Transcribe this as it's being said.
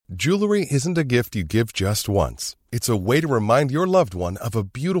Jewelry isn't a gift you give just once. It's a way to remind your loved one of a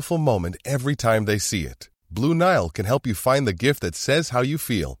beautiful moment every time they see it. Blue Nile can help you find the gift that says how you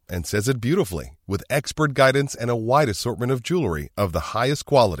feel and says it beautifully, with expert guidance and a wide assortment of jewelry of the highest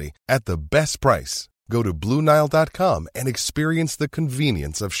quality at the best price. Go to BlueNile.com and experience the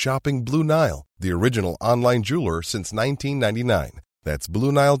convenience of shopping Blue Nile, the original online jeweler since 1999. That's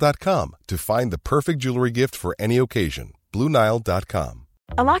BlueNile.com to find the perfect jewelry gift for any occasion. BlueNile.com.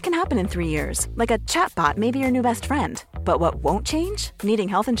 A lot can happen in 3 years, like a chatbot may be your new best friend. But what won't change? Needing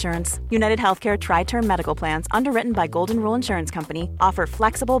health insurance. United Healthcare Tri-Term Medical Plans, underwritten by Golden Rule Insurance Company, offer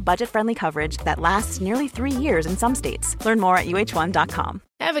flexible, budget-friendly coverage that lasts nearly 3 years in some states. Learn more at uh1.com.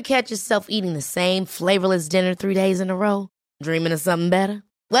 Ever catch yourself eating the same flavorless dinner 3 days in a row? Dreaming of something better?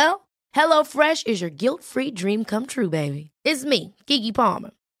 Well, HelloFresh is your guilt-free dream come true, baby. It's me, Keke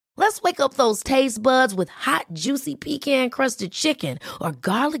Palmer. Let's wake up those taste buds with hot, juicy pecan-crusted chicken or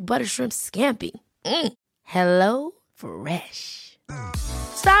garlic butter shrimp scampi. Hello Fresh.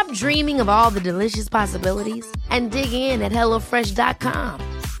 Stop dreaming of all the delicious possibilities and dig in at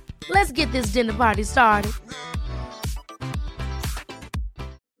HelloFresh.com. Let's get this dinner party started.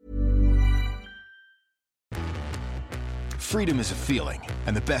 Freedom is a feeling,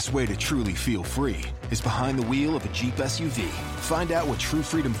 and the best way to truly feel free is behind the wheel of a Jeep SUV. Find out what true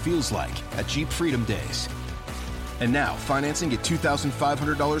freedom feels like at Jeep Freedom Days. And now, financing at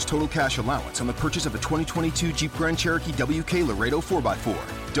 $2,500 total cash allowance on the purchase of a 2022 Jeep Grand Cherokee WK Laredo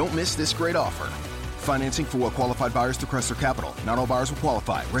 4x4. Don't miss this great offer. Financing for well-qualified buyers through Chrysler Capital. Not all buyers will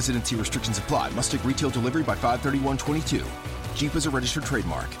qualify. Residency restrictions apply. Must take retail delivery by 5/31/22. Jeep is a registered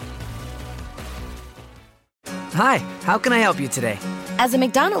trademark. Hi, how can I help you today? As a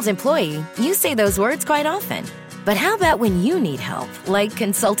McDonald's employee, you say those words quite often. But how about when you need help, like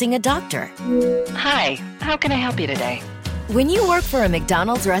consulting a doctor? Hi, how can I help you today? When you work for a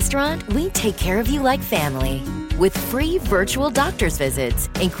McDonald's restaurant, we take care of you like family. With free virtual doctor's visits,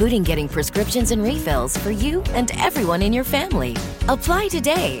 including getting prescriptions and refills for you and everyone in your family. Apply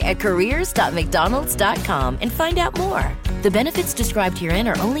today at careers.mcdonalds.com and find out more. The benefits described herein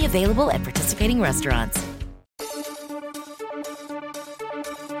are only available at participating restaurants.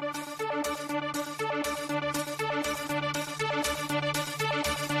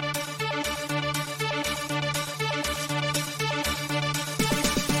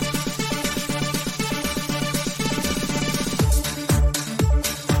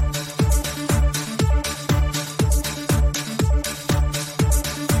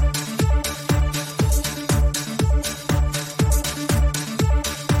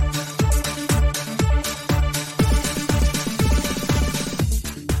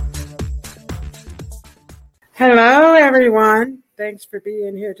 Hello, everyone. Thanks for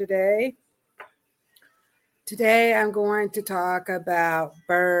being here today. Today, I'm going to talk about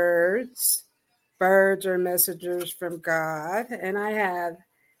birds. Birds are messengers from God, and I have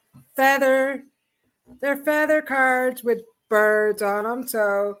feather cards with birds on them.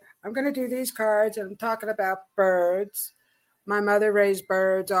 So I'm going to do these cards, and I'm talking about birds. My mother raised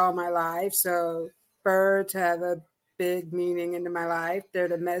birds all my life, so birds have a big meaning into my life. They're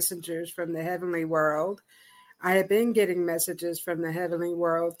the messengers from the heavenly world. I have been getting messages from the heavenly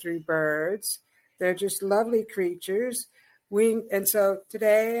world through birds. They're just lovely creatures. And so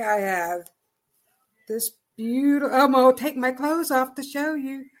today I have this beautiful, I'm going to take my clothes off to show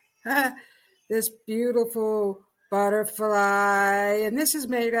you. This beautiful butterfly. And this is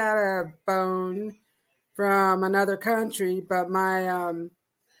made out of bone from another country. But my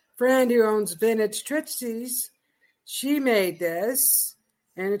friend who owns Vintage Tootsies, she made this.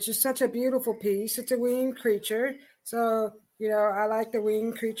 And it's just such a beautiful piece. It's a winged creature. So, I like the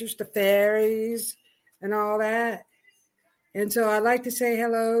winged creatures, the fairies and all that. And so I'd like to say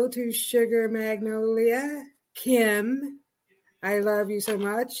hello to Sugar Magnolia, Kim. I love you so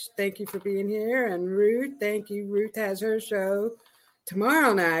much. Thank you for being here. And Ruth, thank you. Ruth has her show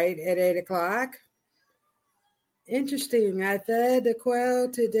tomorrow night at 8 o'clock. Interesting. I fed the quail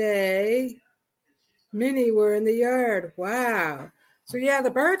today. Many were in the yard. Wow. So, yeah, the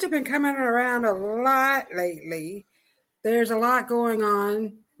birds have been coming around a lot lately. There's a lot going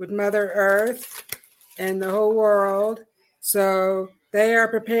on with Mother Earth and the whole world. So they are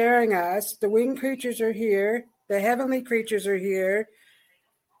preparing us. The winged creatures are here. The heavenly creatures are here.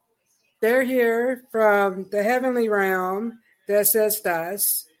 They're here from the heavenly realm to assist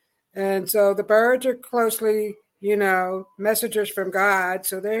us. And so the birds are closely, messengers from God.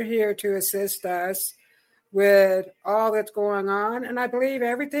 So they're here to assist us with all that's going on. And I believe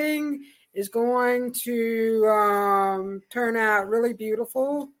everything is going to turn out really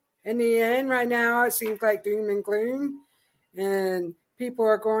beautiful in the end. Right now, it seems like doom and gloom. And people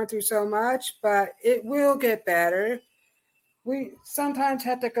are going through so much, but it will get better. We sometimes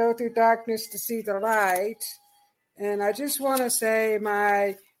have to go through darkness to see the light. And I just want to say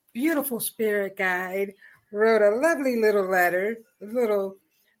my beautiful spirit guide wrote a lovely little letter, a little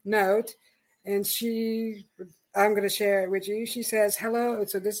note, and I'm going to share it with you. She says, hello.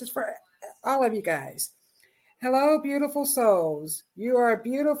 So this is for all of you guys. Hello, beautiful souls. You are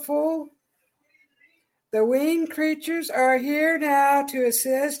beautiful. The winged creatures are here now to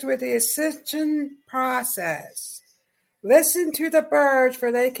assist with the ascension process. Listen to the birds,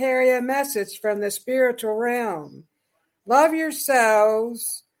 for they carry a message from the spiritual realm. Love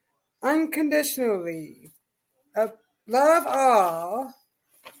yourselves unconditionally. Love all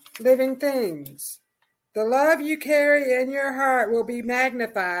living things. The love you carry in your heart will be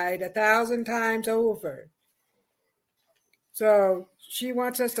magnified 1,000 times over. So she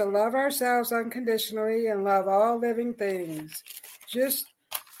wants us to love ourselves unconditionally and love all living things. Just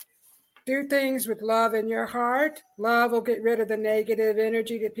do things with love in your heart. Love will get rid of the negative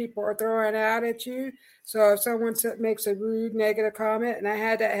energy that people are throwing out at you. So if someone makes a rude, negative comment, and I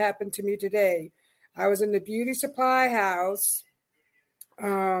had that happen to me today. I was in the beauty supply house,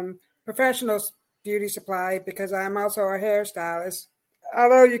 professional beauty supply, because I'm also a hairstylist.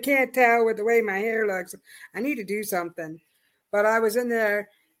 Although you can't tell with the way my hair looks, I need to do something. But I was in there,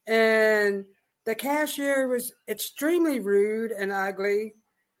 and the cashier was extremely rude and ugly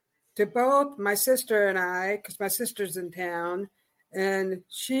to both my sister and I, because my sister's in town, and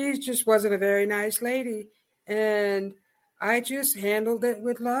she just wasn't a very nice lady. And I just handled it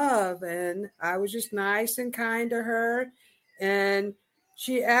with love, and I was just nice and kind to her. And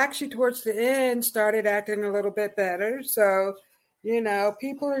she actually, towards the end, started acting a little bit better. So,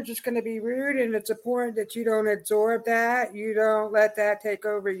 people are just going to be rude, and it's important that you don't absorb that. You don't let that take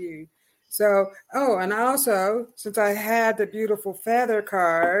over you. So, and also, since I had the beautiful feather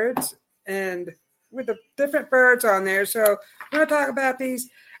cards and with the different birds on there, so I'm going to talk about these.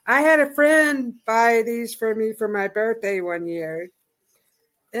 I had a friend buy these for me for my birthday one year.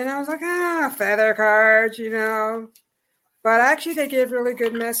 And I was like, feather cards, But actually, they give really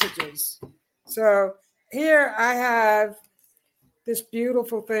good messages. So here I have this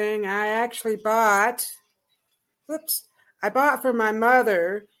beautiful thing I actually bought. I bought for my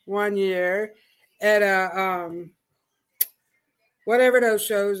mother one year at a whatever those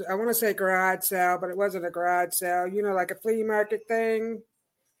shows. I want to say garage sale, but it wasn't a garage sale. Like a flea market thing.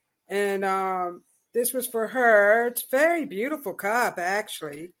 And this was for her. It's a very beautiful cup,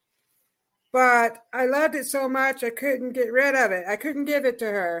 actually. But I loved it so much I couldn't get rid of it. I couldn't give it to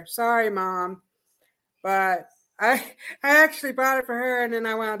her. Sorry, Mom. But I actually bought it for her, and then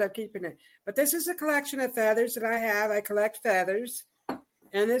I wound up keeping it. But this is a collection of feathers that I have. I collect feathers.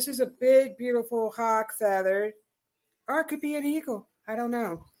 And this is a big, beautiful hawk feather. Or it could be an eagle. I don't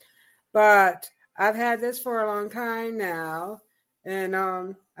know. But I've had this for a long time now. And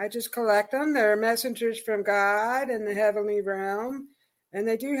I just collect them. They're messengers from God in the heavenly realm. And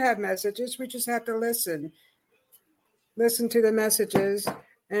they do have messages. We just have to listen. Listen to the messages.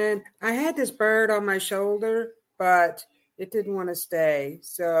 And I had this bird on my shoulder, but it didn't want to stay.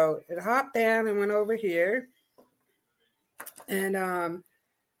 So it hopped down and went over here. And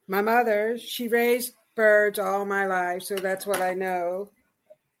my mother, she raised birds all my life, so that's what I know.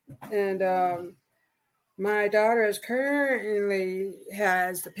 And my daughter currently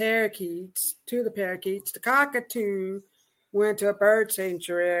has the parakeets, two of the parakeets. The cockatoo went to a bird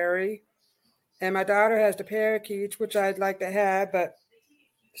sanctuary. And my daughter has the parakeets, which I'd like to have, but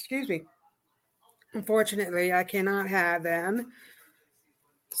unfortunately, I cannot have them.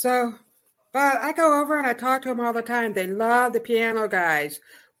 So, but I go over and I talk to them all the time. They love the piano guys,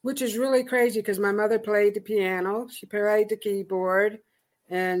 which is really crazy because my mother played the piano. She played the keyboard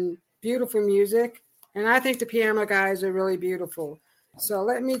and beautiful music. And I think the piano guys are really beautiful. So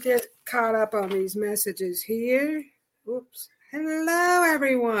let me get caught up on these messages here. Oops. Hello,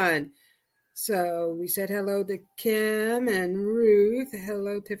 everyone. So we said hello to Kim and Ruth.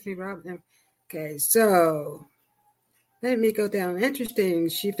 Hello, Tiffany Robinson. Okay, so let me go down. Interesting.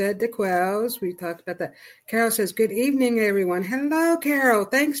 She fed the quails. We talked about that. Carol says, good evening, everyone. Hello, Carol.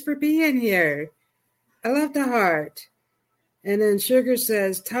 Thanks for being here. I love the heart. And then Sugar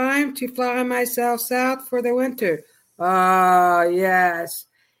says, time to fly myself south for the winter. Oh, yes.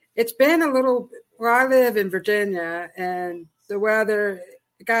 It's been a little, I live in Virginia, and the weather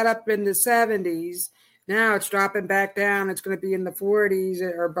got up in the 70s. Now it's dropping back down. It's going to be in the 40s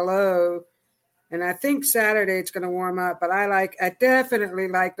or below. And I think Saturday it's going to warm up. But I definitely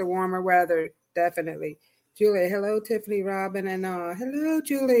like the warmer weather. Definitely. Julia, hello, Tiffany, Robin, and hello,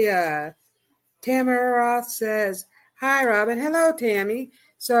 Julia. Tamara Roth says, Hi, Robin. Hello, Tammy.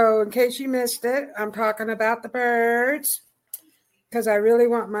 So, in case you missed it, I'm talking about the birds because I really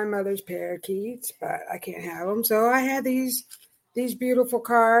want my mother's parakeets, but I can't have them. So I had these beautiful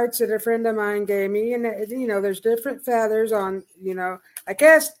cards that a friend of mine gave me, and there's different feathers on. I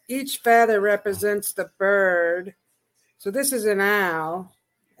guess each feather represents the bird. So this is an owl,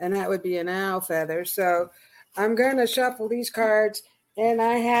 and that would be an owl feather. So I'm going to shuffle these cards, and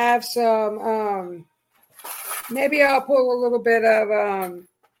I have some. Maybe I'll pull a little bit of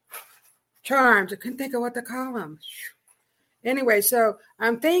charms. I couldn't think of what to call them. Anyway, so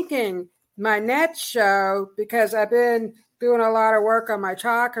I'm thinking my next show, because I've been doing a lot of work on my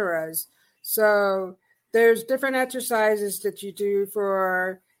chakras. So there's different exercises that you do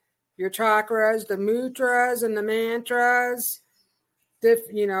for your chakras, the mudras and the mantras,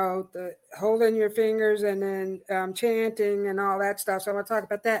 the holding your fingers and then chanting and all that stuff. So I'm going to talk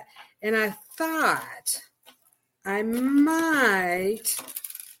about that. And I thought I might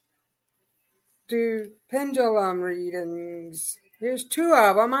do pendulum readings. Here's 2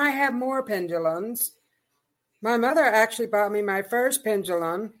 of them. I have more pendulums. My mother actually bought me my first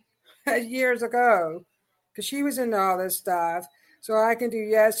pendulum years ago because she was into all this stuff. So I can do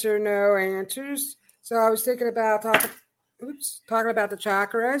yes or no answers. So I was thinking about talking about the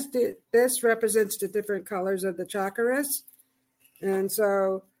chakras. This represents the different colors of the chakras. And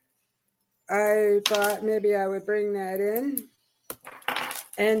so I thought maybe I would bring that in.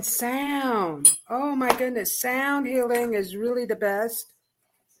 And sound. Oh my goodness. Sound healing is really the best.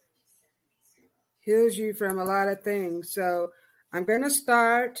 Heals you from a lot of things. So I'm going to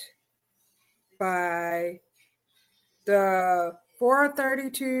start by the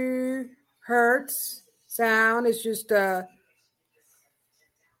 432 hertz sound. Is just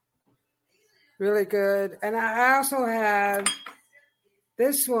really good. And I also have,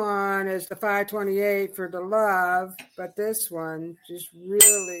 this one is the 528 for the love, but this one just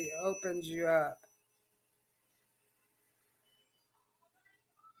really opens you up.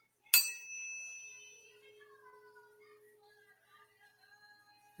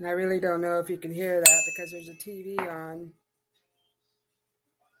 And I really don't know if you can hear that because there's a TV on.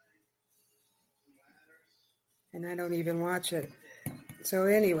 And I don't even watch it. So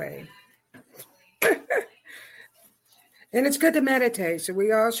anyway. And it's good to meditate. So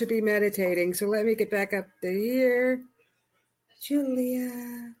we all should be meditating. So let me get back up to here.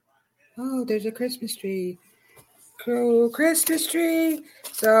 Julia. Oh, there's a Christmas tree. Cool Christmas tree.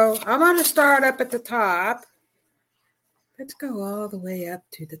 So I'm going to start up at the top. Let's go all the way up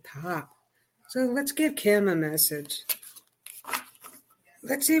to the top. So let's give Kim a message.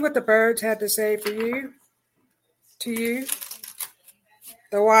 Let's see what the birds had to say for you. To you.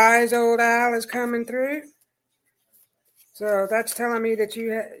 The wise old owl is coming through. So that's telling me that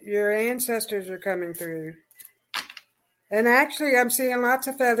your ancestors are coming through. And actually, I'm seeing lots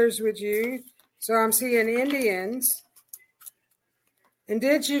of feathers with you. So I'm seeing Indians.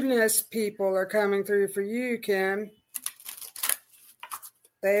 Indigenous people are coming through for you, Kim.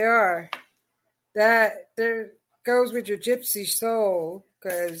 They are. That there goes with your gypsy soul,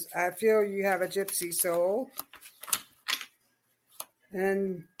 because I feel you have a gypsy soul.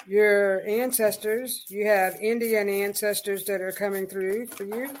 And your ancestors, you have Indian ancestors that are coming through for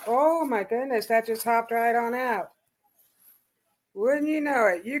you. Oh my goodness, that just hopped right on out. Wouldn't you know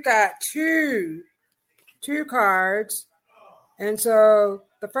it? You got two cards. And so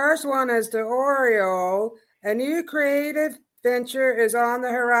the first one is the Oriole. A new creative venture is on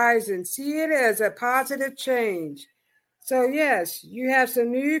the horizon. See it as a positive change. So yes, you have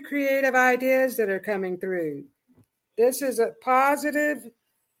some new creative ideas that are coming through. This is a positive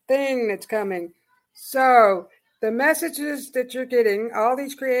thing that's coming. So the messages that you're getting, all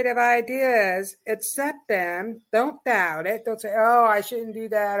these creative ideas, accept them. Don't doubt it. Don't say, oh, I shouldn't do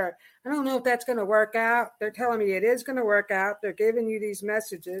that, or I don't know if that's going to work out. They're telling me it is going to work out. They're giving you these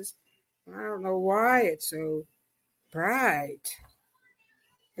messages. I don't know why it's so bright.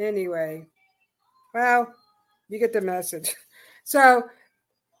 Anyway, well, you get the message. So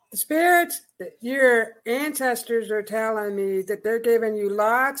the spirits, your ancestors are telling me that they're giving you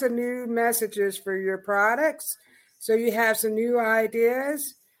lots of new messages for your products. So you have some new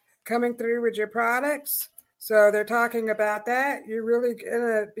ideas coming through with your products. So they're talking about that. You're really going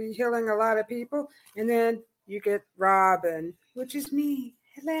to be healing a lot of people. And then you get Robin, which is me.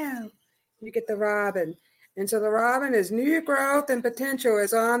 Hello. You get the Robin. And so the Robin is new growth and potential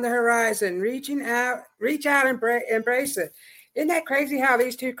is on the horizon. Reach out and embrace it. Isn't that crazy how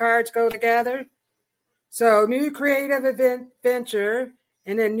these two cards go together? So new creative venture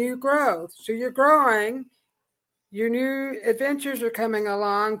and then new growth. So you're growing. Your new adventures are coming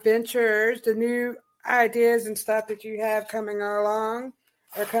along. Ventures, the new ideas and stuff that you have coming along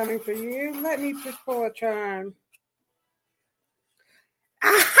or coming for you. Let me just pull a charm.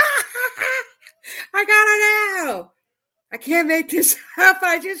 I got an owl. I can't make this up.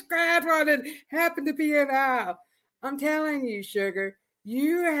 I just grabbed one and happened to be an owl. I'm telling you, Sugar,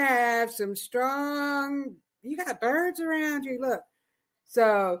 you have some strong, you got birds around you. Look.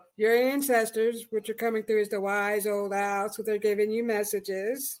 So your ancestors, which are coming through as the wise old owls, so they're giving you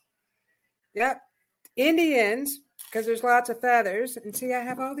messages. Yep. Indians, because there's lots of feathers. And see, I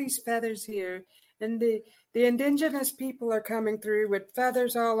have all these feathers here. And the indigenous people are coming through with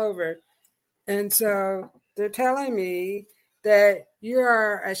feathers all over. And so they're telling me that you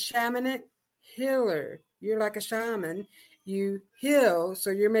are a shamanic healer. You're like a shaman. You heal. So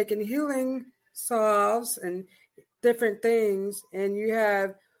you're making healing salves and different things, and you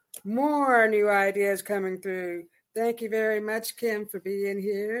have more new ideas coming through. Thank you very much, Kim, for being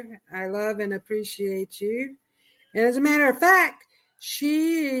here. I love and appreciate you. And as a matter of fact,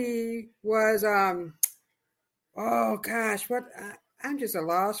 she was, I'm just a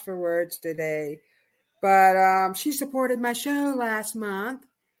loss for words today. But she supported my show last month.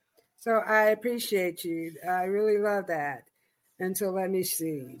 So I appreciate you. I really love that. And so let me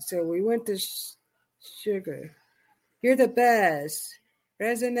see. So we went to Sugar. You're the best.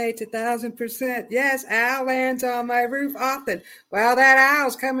 Resonates 1,000%. Yes, owl lands on my roof often. Well, that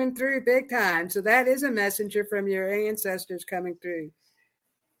owl's coming through big time. So that is a messenger from your ancestors coming through.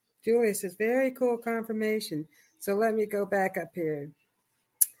 Julia says, very cool confirmation. So let me go back up here.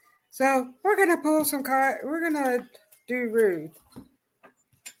 So we're going to pull some cards. We're going to do Ruth.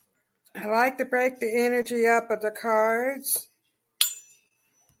 I like to break the energy up of the cards.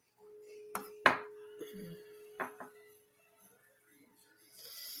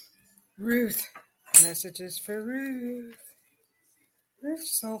 Ruth. Messages for Ruth. Ruth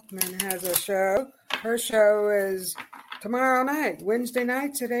Saltman has a show. Her show is tomorrow night, Wednesday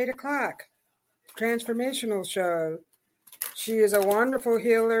nights at 8 o'clock. Transformational show. She is a wonderful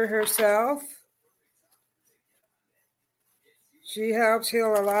healer herself. She helps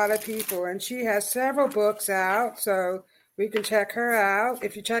heal a lot of people, and she has several books out, so we can check her out.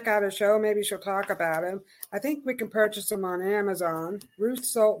 If you check out her show, maybe she'll talk about them. I think we can purchase them on Amazon. Ruth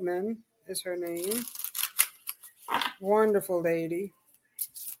Saltman is her name. Wonderful lady.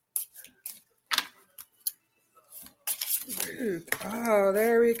 Ruth. Oh,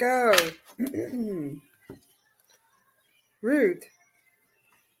 there we go. Ruth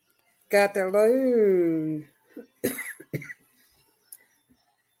got the loon.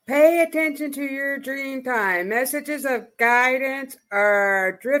 Pay attention to your dream time. Messages of guidance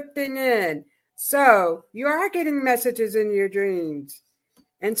are drifting in. So you are getting messages in your dreams.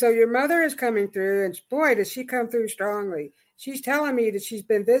 And so your mother is coming through, and boy, does she come through strongly. She's telling me that she's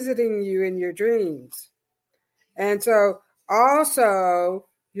been visiting you in your dreams. And so also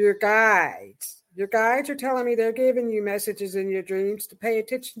your guides. Your guides are telling me they're giving you messages in your dreams to pay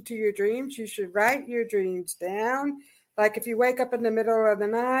attention to your dreams. You should write your dreams down. Like if you wake up in the middle of the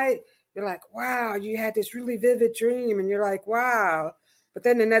night, you're like, wow, you had this really vivid dream. And you're like, wow. But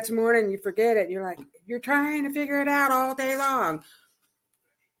then the next morning you forget it. You're like, you're trying to figure it out all day long.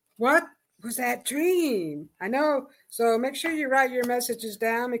 What was that dream? I know. So make sure you write your messages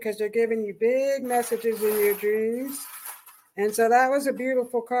down because they're giving you big messages in your dreams. And so that was a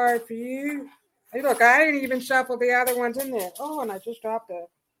beautiful card for you. Hey, look, I didn't even shuffle the other ones in there. Oh, and I just dropped a.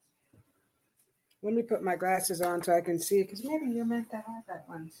 Let me put my glasses on so I can see, because maybe you meant to have that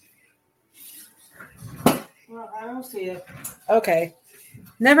one. Well, I don't see it. Okay.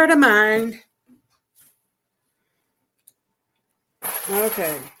 Never to mind.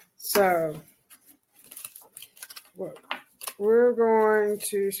 Okay. So we're going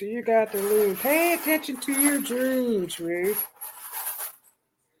to, so you got the loon. Pay attention to your dreams, Ruth.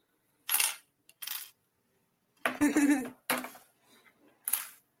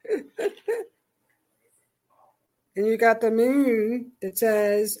 And you got the moon that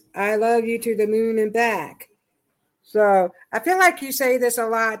says, I love you to the moon and back. So I feel like you say this a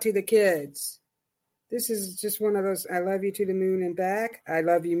lot to the kids. This is just one of those, I love you to the moon and back. I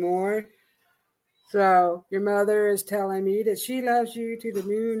love you more. So your mother is telling me that she loves you to the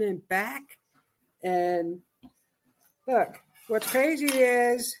moon and back. And look, what's crazy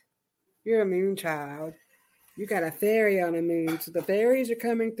is you're a moon child. You got a fairy on the moon. So the fairies are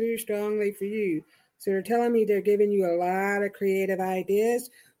coming through strongly for you. So they're telling me they're giving you a lot of creative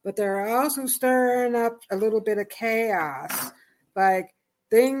ideas, but they're also stirring up a little bit of chaos. Like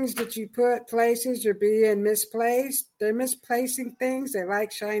things that you put places are being misplaced. They're misplacing things. They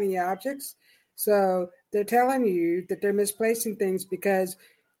like shiny objects. So they're telling you that they're misplacing things because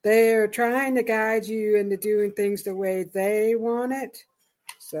they're trying to guide you into doing things the way they want it.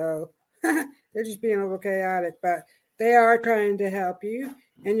 So they're just being a little chaotic, but they are trying to help you.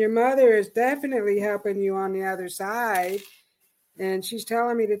 And your mother is definitely helping you on the other side. And she's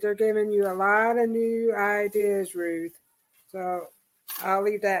telling me that they're giving you a lot of new ideas, Ruth. So I'll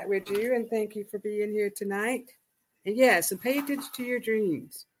leave that with you. And thank you for being here tonight. And yes, and pay attention to your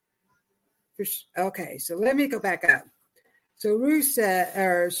dreams. Okay, so let me go back up. So Ruth said,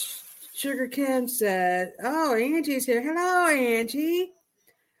 or Sugar Kim said, oh, Angie's here. Hello, Angie.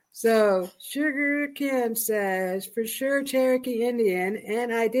 So Sugar Kim says, for sure Cherokee Indian,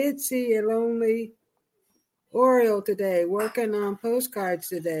 and I did see a lonely Oriole today, working on postcards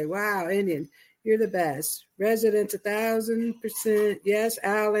today. Wow, Indian, you're the best. Residents 1,000%. Yes,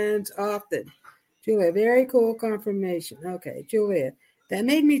 Allen's often. Julia, very cool confirmation. Okay, Julia, that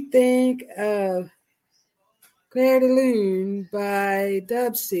made me think of Claire de Lune by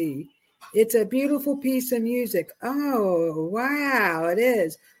Dubsy. It's a beautiful piece of music. Oh, wow, it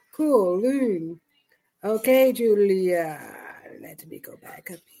is. Cool, Loon. Okay, Julia. Let me go back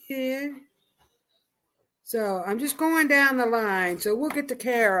up here. So I'm just going down the line. So we'll get to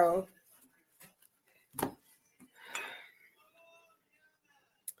Carol.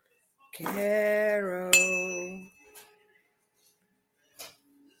 Carol.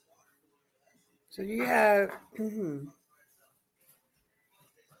 So you have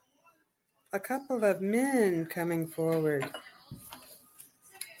a couple of men coming forward.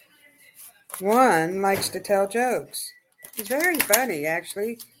 One likes to tell jokes. He's very funny,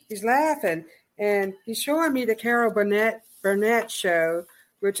 actually. He's laughing, and he's showing me the Carol Burnett show,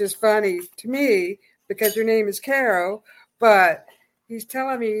 which is funny to me because your name is Carol, but he's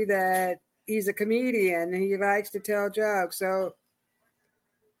telling me that he's a comedian and he likes to tell jokes. So,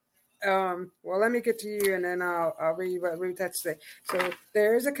 well, let me get to you, and then I'll read what Ruth had to say. So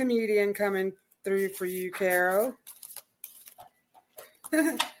there's a comedian coming through for you, Carol.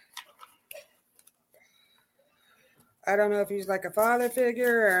 I don't know if he's like a father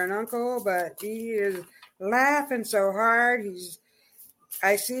figure or an uncle, but he is laughing so hard.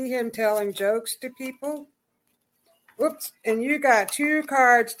 I see him telling jokes to people. Whoops. And you got 2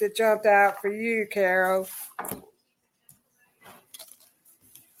 cards that jumped out for you, Carol.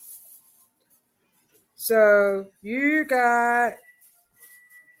 So you got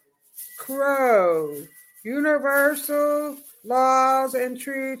Crow. Universal laws and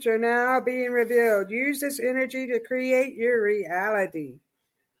truths are now being revealed. Use this energy to create your reality.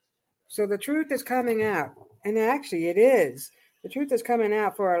 So the truth is coming out. And actually it is. The truth is coming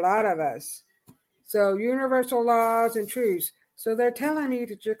out for a lot of us. So universal laws and truths. So they're telling me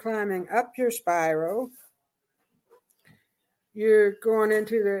that you're climbing up your spiral. You're going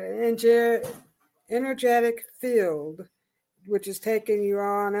into the energetic field, which is taking you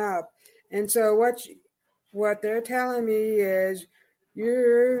on up. And so what they're telling me is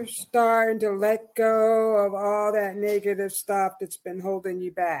you're starting to let go of all that negative stuff that's been holding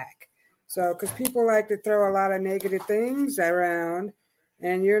you back. So, because people like to throw a lot of negative things around,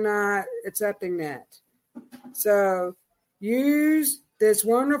 and you're not accepting that. So, use this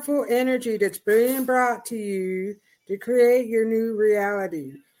wonderful energy that's being brought to you to create your new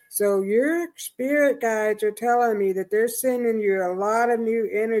reality. So your spirit guides are telling me that they're sending you a lot of new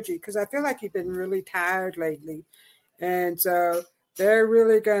energy because I feel like you've been really tired lately. And so they're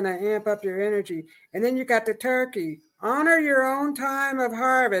really going to amp up your energy. And then you got the turkey. Honor your own time of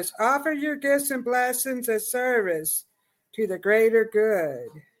harvest. Offer your gifts and blessings as service to the greater good.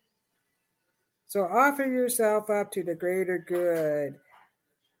 So offer yourself up to the greater good.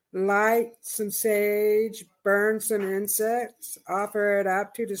 Light some sage, burn some insects, offer it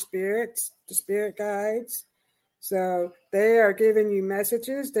up to the spirits, the spirit guides. So they are giving you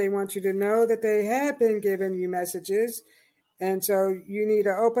messages. They want you to know that they have been giving you messages. And so you need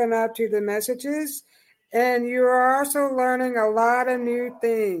to open up to the messages. And you are also learning a lot of new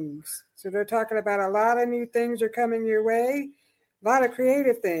things. So they're talking about a lot of new things are coming your way, a lot of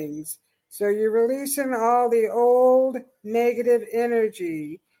creative things. So you're releasing all the old negative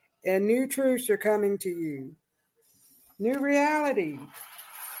energy. And new truths are coming to you. New reality.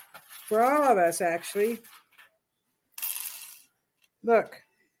 For all of us, actually. Look.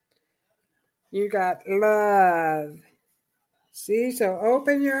 You got love. See? So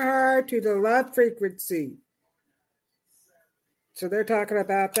open your heart to the love frequency. So they're talking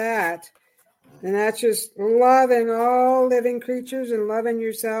about that. And that's just loving all living creatures and loving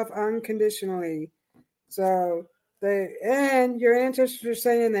yourself unconditionally. So and your ancestors are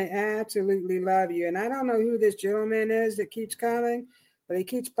saying they absolutely love you. And I don't know who this gentleman is that keeps coming, but he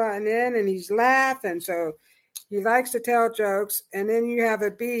keeps butting in and he's laughing. So He likes to tell jokes. And then you have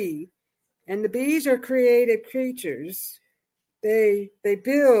a bee. And the bees are creative creatures. They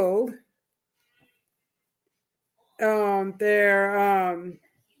build their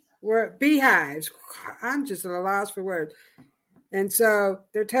beehives. I'm just at a loss for words. And so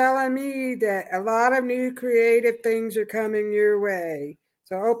they're telling me that a lot of new creative things are coming your way.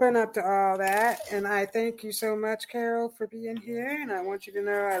 So open up to all that. And I thank you so much, Carol, for being here. And I want you to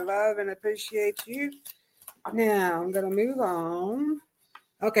know I love and appreciate you. Now I'm going to move on.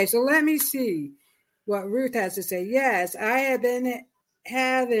 Okay, so let me see what Ruth has to say. Yes, I have been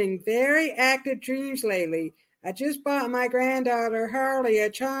having very active dreams lately. I just bought my granddaughter Harley a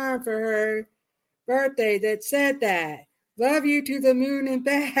charm for her birthday that said that. Love you to the moon and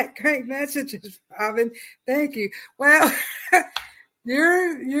back. Great messages, Robin. Thank you. Well,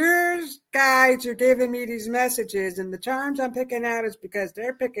 your guides are giving me these messages, and the charms I'm picking out is because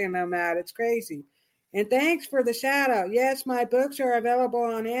they're picking them out. It's crazy. And thanks for the shout out. Yes, my books are available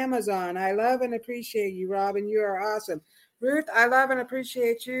on Amazon. I love and appreciate you, Robin. You are awesome. Ruth, I love and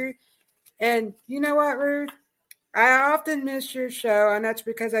appreciate you. And you know what, Ruth? I often miss your show, and that's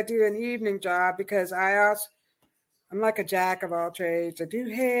because I do an evening job because I'm like a jack of all trades. I do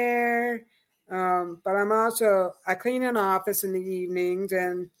hair, but I clean an office in the evenings,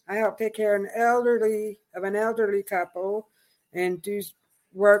 and I help take care of an elderly couple and do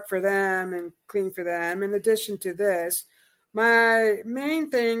work for them and clean for them. In addition to this, my main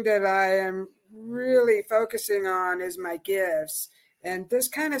thing that I am really focusing on is my gifts. And this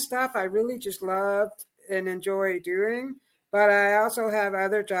kind of stuff I really just love and enjoy doing. But I also have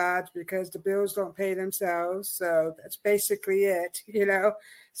other jobs because the bills don't pay themselves. So that's basically it,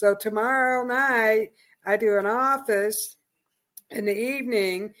 So tomorrow night, I do an office in the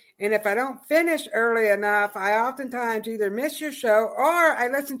evening. And if I don't finish early enough, I oftentimes either miss your show or I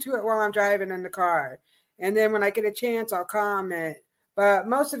listen to it while I'm driving in the car. And then when I get a chance, I'll comment. But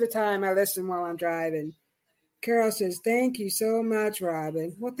most of the time, I listen while I'm driving. Carol says, thank you so much,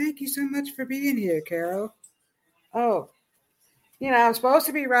 Robin. Well, thank you so much for being here, Carol. Oh, I'm supposed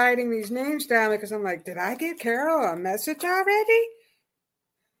to be writing these names down because I'm like, did I give Carol a message already?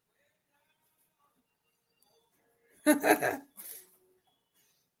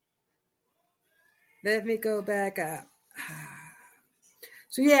 Let me go back up.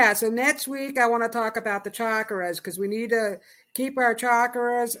 So next week I want to talk about the chakras because we need to keep our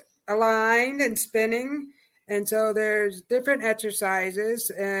chakras aligned and spinning. And so there's different exercises.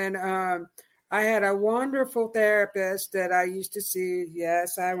 And I had a wonderful therapist that I used to see.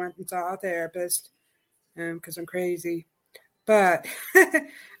 Yes, I went and saw a therapist because I'm crazy, but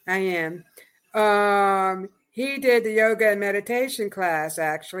I am. He did the yoga and meditation class,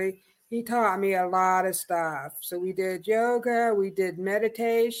 actually. He taught me a lot of stuff. So we did yoga, we did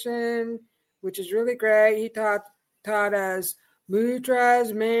meditation, which is really great. He taught us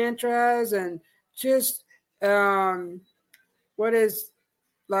mudras, mantras, and just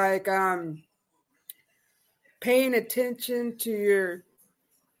paying attention to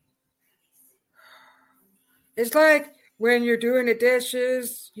it's like when you're doing the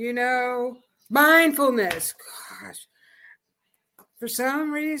dishes, mindfulness. Gosh, for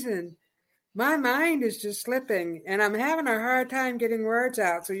some reason, my mind is just slipping and I'm having a hard time getting words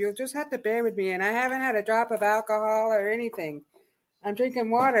out. So you'll just have to bear with me. And I haven't had a drop of alcohol or anything. I'm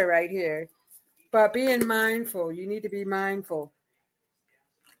drinking water right here. But being mindful, you need to be mindful.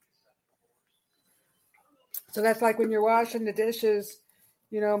 So that's like when you're washing the dishes,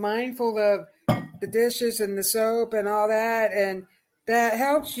 mindful of the dishes and the soap and all that. And that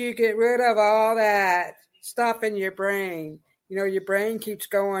helps you get rid of all that stuff in your brain. Your brain keeps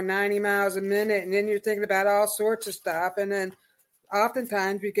going 90 miles a minute and then you're thinking about all sorts of stuff. And then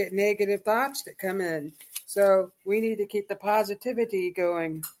oftentimes we get negative thoughts that come in. So we need to keep the positivity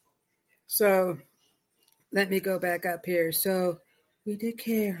going. So let me go back up here. So we did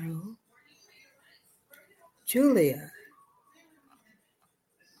Carol. Julia.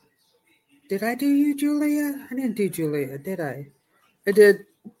 Did I do you, Julia? I didn't do Julia, did I? I did.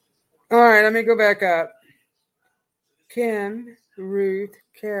 All right, let me go back up. Kim, Ruth,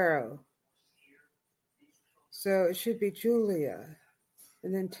 Carol. So it should be Julia.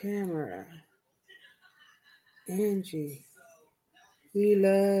 And then Tamara. Angie.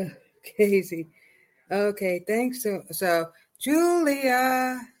 Leela. Casey. Okay, thanks. So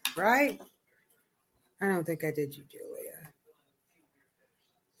Julia, right? I don't think I did you,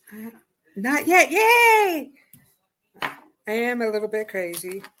 Julia. Not yet. Yay! I am a little bit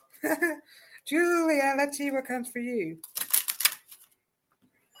crazy. Julia, let's see what comes for you.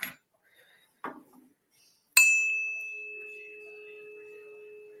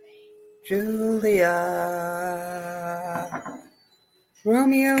 Julia.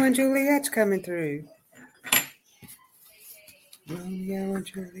 Romeo and Juliet's coming through. Romeo and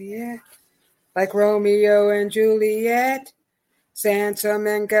Juliet. Like Romeo and Juliet. Samson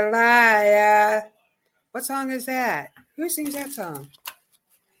and Goliath. What song is that? Who sings that song?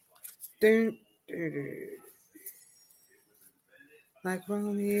 Dun, dun, dun. Like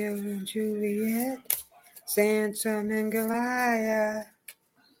Romeo and Juliet. Samson and Goliath.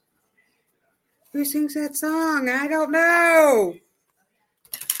 Who sings that song? I don't know.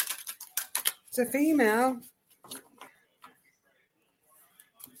 It's a female.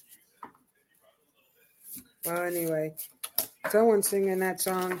 Well, anyway, someone's singing that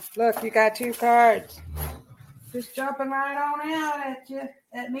song. Look, you got 2 cards. Just jumping right on out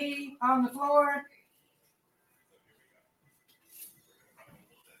at me on the floor.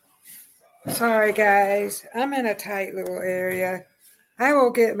 Sorry, guys. I'm in a tight little area. I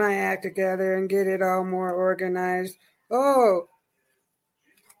will get my act together and get it all more organized. Oh.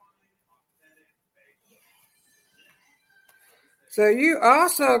 So you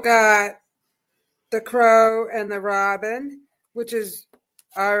also got the crow and the robin, which is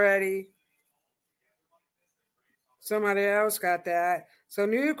already somebody else got that. So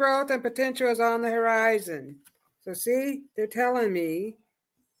new growth and potential is on the horizon. So see, they're telling me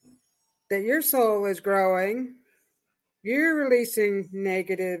that your soul is growing. You're releasing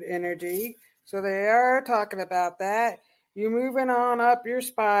negative energy. So they are talking about that. You're moving on up your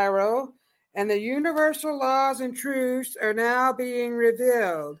spiral. And the universal laws and truths are now being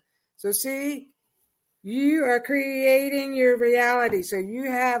revealed. So see, you are creating your reality. So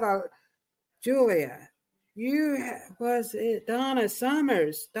you have Julia. Was it Donna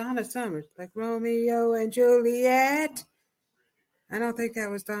Summers? Donna Summers, like Romeo and Juliet. I don't think that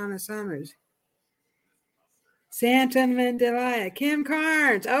was Donna Summers. Samson and Delilah. Kim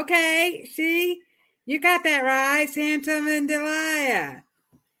Carnes. Okay, see? You got that right. Samson and Delilah.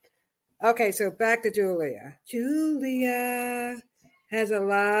 Okay, so back to Julia. Julia has a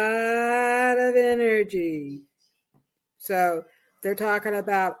lot of energy. So they're talking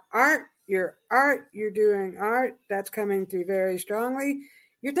about art. Your art, you're doing art. That's coming through very strongly.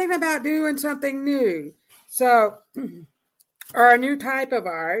 You're thinking about doing something new. So... or a new type of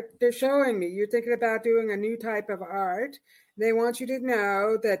art. They're showing me you're thinking about doing a new type of art. They want you to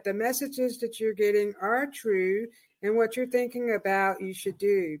know that the messages that you're getting are true and what you're thinking about you should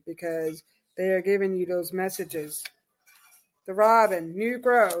do because they are giving you those messages. The robin, new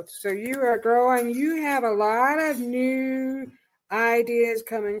growth. So you are growing. You have a lot of new ideas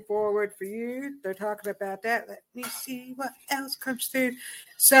coming forward for you. They're talking about that. Let me see what else comes through.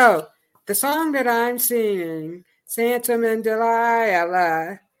 So the song that I'm singing, Samson and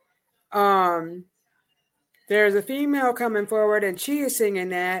Delilah, there's a female coming forward and she is singing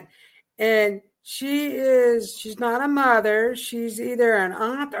that. And she's not a mother. She's either an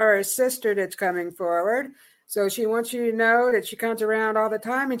aunt or a sister that's coming forward. So she wants you to know that she comes around all the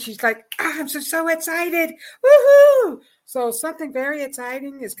time and she's like, I'm so excited. Woohoo! So something very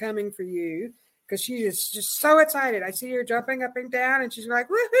exciting is coming for you because she is just so excited. I see her jumping up and down and she's like,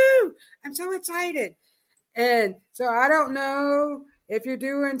 woohoo! I'm so excited. And so I don't know if you're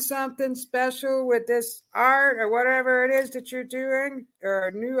doing something special with this art or whatever it is that you're doing or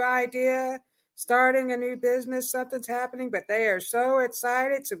a new idea, starting a new business, something's happening, but they are so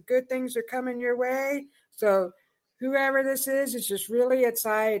excited. Some good things are coming your way. So whoever this is just really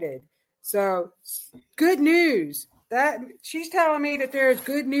excited. So good news. That she's telling me that there's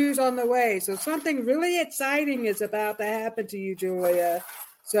good news on the way. So something really exciting is about to happen to you, Julia.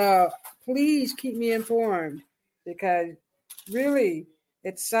 So please keep me informed because really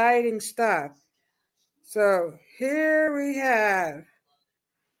exciting stuff. So here we have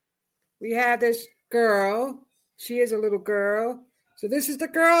this girl. She is a little girl. So this is the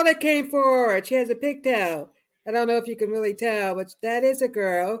girl that came forward. She has a pigtail. I don't know if you can really tell, but that is a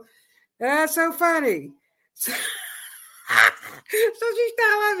girl. That's so funny. So she's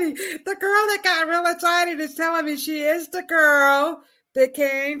telling me, the girl that got real excited is telling me she is the girl that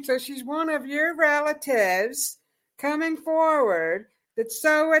came. So she's one of your relatives coming forward that's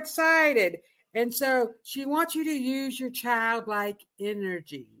so excited. And so she wants you to use your childlike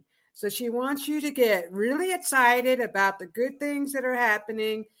energy. So she wants you to get really excited about the good things that are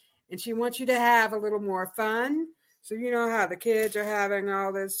happening. And she wants you to have a little more fun. So you know how the kids are having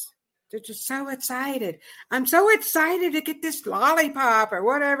all this. They're just so excited. I'm so excited to get this lollipop or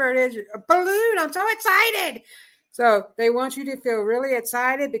whatever it is, a balloon. I'm so excited. So they want you to feel really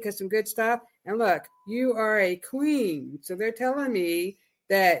excited because some good stuff. And look, you are a queen. So they're telling me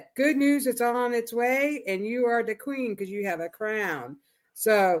that good news is on its way and you are the queen because you have a crown.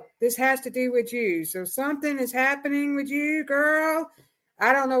 So this has to do with you. So something is happening with you, girl.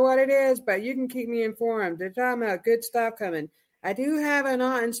 I don't know what it is, but you can keep me informed. They're talking about good stuff coming. I do have an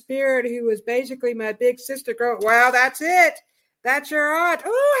aunt in spirit who was basically my big sister girl. Wow, that's it. That's your aunt.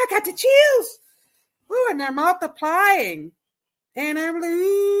 Oh, I got the chills. Oh, and they're multiplying. And I'm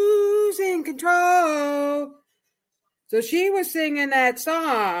losing control. So she was singing that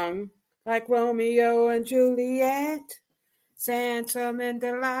song like Romeo and Juliet, Sansom and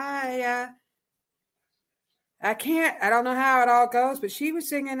Delilah. I don't know how it all goes, but she was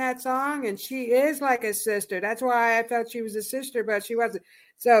singing that song and she is like a sister. That's why I thought she was a sister, but she wasn't.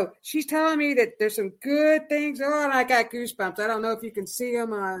 So she's telling me that there's some good things. Oh, and I got goosebumps. I don't know if you can see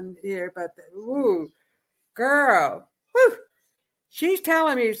them on here, but ooh, girl, whew. She's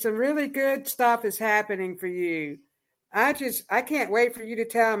telling me some really good stuff is happening for you. I can't wait for you to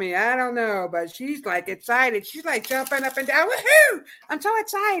tell me. I don't know, but she's like excited. She's like jumping up and down. Woohoo! I'm so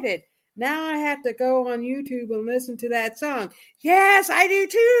excited. Now I have to go on YouTube and listen to that song. Yes, I do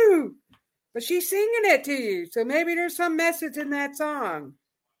too. But she's singing it to you. So maybe there's some message in that song.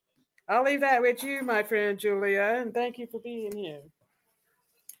 I'll leave that with you, my friend Julia. And thank you for being here.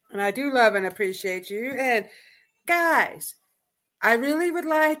 And I do love and appreciate you. And guys, I really would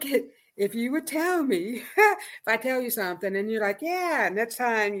like it if you would tell me, if I tell you something and you're like, yeah, next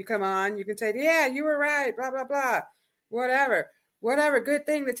time you come on, you can say, yeah, you were right, blah, blah, blah, whatever good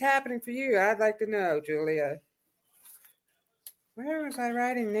thing that's happening for you. I'd like to know, Julia. Where was I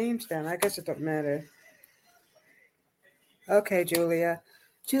writing names down? I guess it don't matter. Okay, Julia,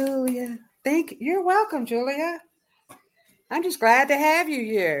 thank you. You're welcome, Julia. I'm just glad to have you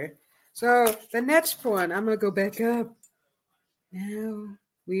here. So the next one, I'm going to go back up. Now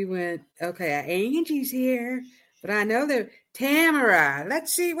we went, okay, Angie's here, but I know that Tamara.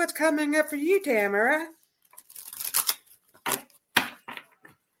 Let's see what's coming up for you, Tamara.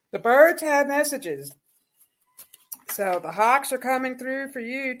 The birds have messages. So the hawks are coming through for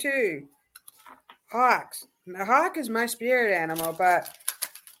you too. Hawks. The hawk is my spirit animal, but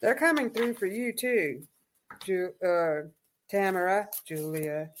they're coming through for you too. Tamara,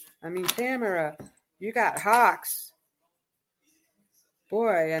 Tamara, you got hawks.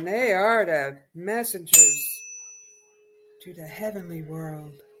 Boy, and they are the messengers to the heavenly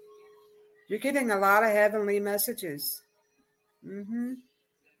world. You're getting a lot of heavenly messages.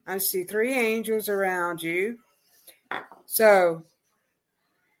 I see 3 angels around you. So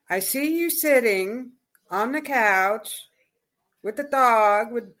I see you sitting on the couch with the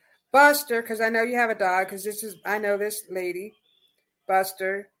dog, with Buster, because I know you have a dog, because I know this lady,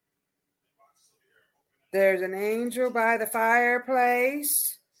 Buster. There's an angel by the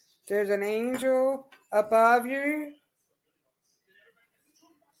fireplace. There's an angel above you,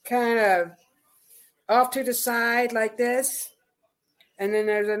 kind of off to the side like this. And then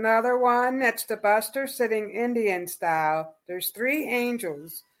there's another one that's the Buster sitting Indian style. There's 3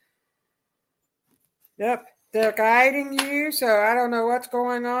 angels. Yep, they're guiding you. So I don't know what's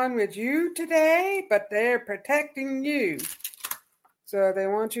going on with you today, but they're protecting you. So they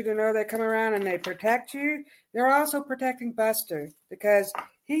want you to know they come around and they protect you. They're also protecting Buster because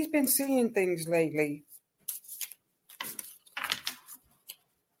he's been seeing things lately.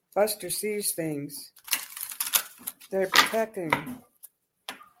 Buster sees things. They're protecting.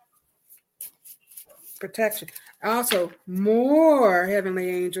 Protection. Also, more heavenly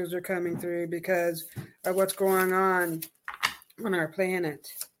angels are coming through because of what's going on our planet.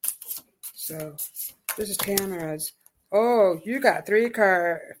 So this is Tamara's. Oh, you got 3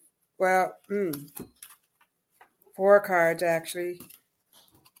 cards. Well, 4 cards, actually.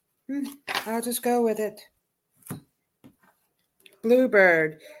 I'll just go with it.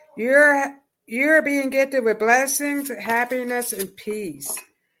 Bluebird, you're being gifted with blessings, happiness, and peace.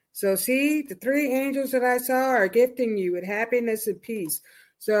 So see, the 3 angels that I saw are gifting you with happiness and peace.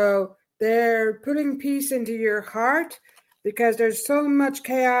 So they're putting peace into your heart, because there's so much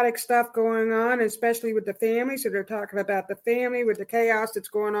chaotic stuff going on, especially with the family. So they're talking about the family with the chaos that's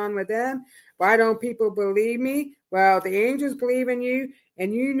going on with them. Why don't people believe me? Well, the angels believe in you,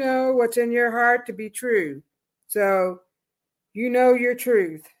 and you know what's in your heart to be true. So you know your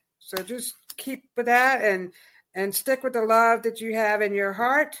truth. So just keep with that and stick with the love that you have in your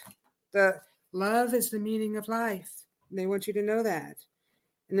heart. The love is the meaning of life. They want you to know that.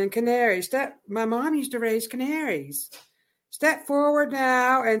 And then canaries. My mom used to raise canaries. Step forward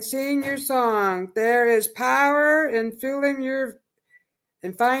now and sing your song. There is power in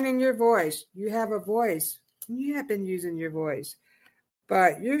finding your voice. You have a voice. You have been using your voice,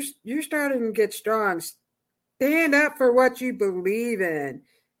 but you're starting to get strong. Stand up for what you believe in,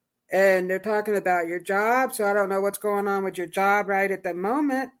 And they're talking about your job. So I don't know what's going on with your job right at the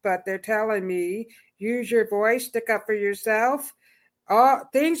moment, but they're telling me use your voice, stick up for yourself. All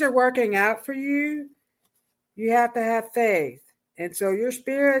things are working out for you. You have to have faith. And so your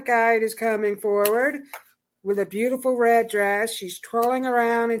spirit guide is coming forward with a beautiful red dress. She's twirling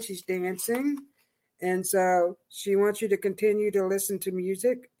around and she's dancing. And so she wants you to continue to listen to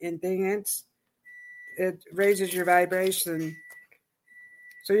music and dance. It raises your vibration.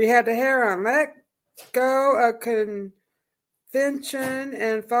 So you have the hair on. Let go of convention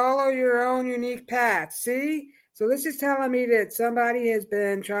and follow your own unique path. See? So this is telling me that somebody has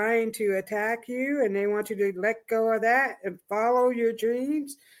been trying to attack you and they want you to let go of that and follow your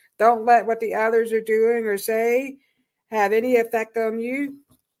dreams. Don't let what the others are doing or say have any effect on you.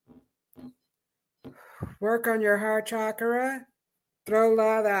 Work on your heart chakra. Throw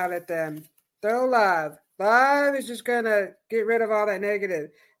love out at them. Throw love. Love is just going to get rid of all that negative.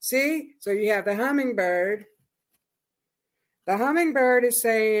 See? So you have the hummingbird. The hummingbird is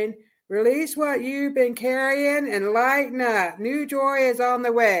saying, release what you've been carrying and lighten up. New joy is on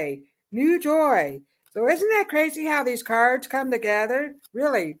the way. New joy. So isn't that crazy how these cards come together?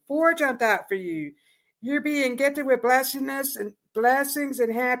 Really, 4 jumped out for you. You're being gifted with blessings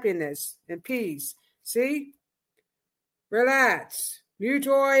and happiness and peace. See? Relax. New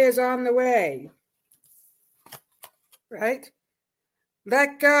joy is on the way. Right?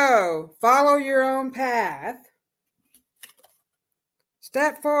 Let go. Follow your own path.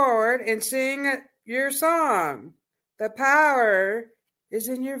 Step forward and sing your song. The power is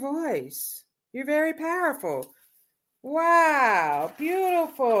in your voice. You're very powerful. Wow,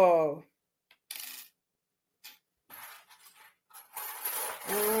 beautiful.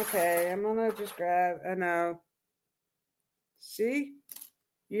 Okay, I'm going to just grab, I know. See?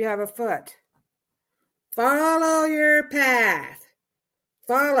 You have a foot. Follow your path.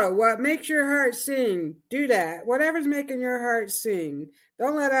 Follow what makes your heart sing. Do that. Whatever's making your heart sing.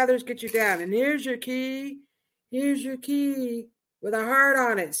 Don't let others get you down. And here's your key. Here's your key with a heart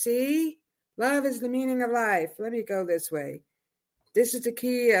on it. See? Love is the meaning of life. Let me go this way. This is the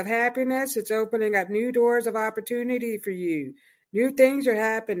key of happiness. It's opening up new doors of opportunity for you. New things are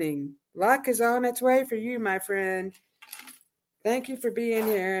happening. Luck is on its way for you, my friend. Thank you for being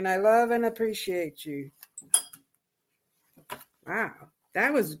here, and I love and appreciate you. Wow,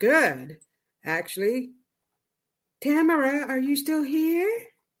 that was good, actually. Tamara, are you still here?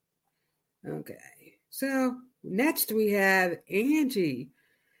 Okay, so next we have Angie.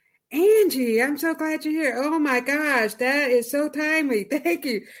 Angie, I'm so glad you're here. Oh my gosh, that is so timely. Thank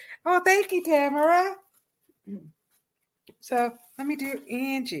you. Oh, thank you, Tamara. So let me do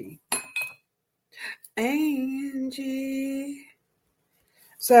Angie. Angie.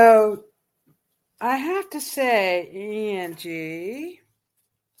 So I have to say,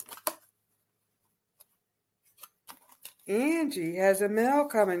 Angie has a male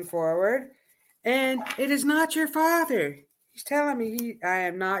coming forward, and it is not your father. He's telling me I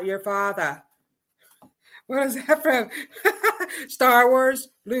am not your father. What is that from? Star Wars?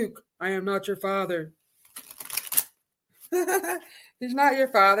 Luke, I am not your father. He's not your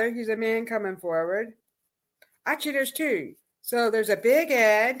father. He's a man coming forward. Actually, there's 2. So there's a Big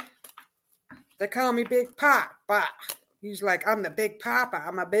Ed. They call me Big Papa. He's like, I'm the Big Papa.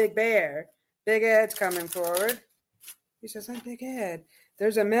 I'm a big bear. Big Ed's coming forward. He says, I'm Big Ed.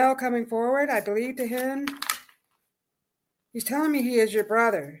 There's a male coming forward. I believe to him. He's telling me he is your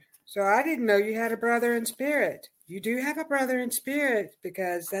brother. So I didn't know you had a brother in spirit. You do have a brother in spirit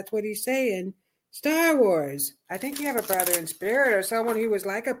because that's what he's saying. Star Wars. I think you have a brother in spirit or someone who was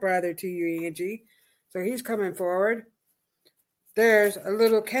like a brother to you, Angie. So he's coming forward. There's a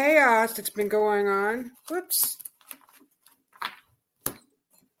little chaos that's been going on. Whoops.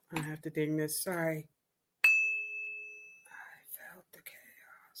 I have to ding this. Sorry. I felt the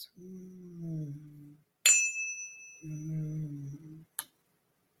chaos.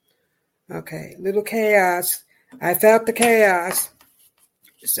 Okay, little chaos. I felt the chaos.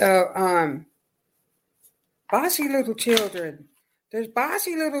 So, bossy little children. There's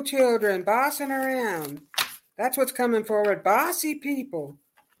bossy little children bossing around. That's what's coming forward. Bossy people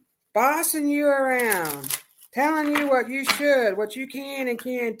bossing you around, telling you what you should, what you can and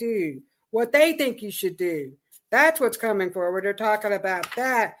can't do, what they think you should do. That's what's coming forward. They're talking about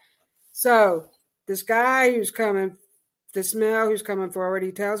that. So this guy who's coming, this male who's coming forward,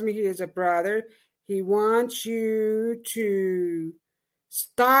 he tells me he is a brother. He wants you to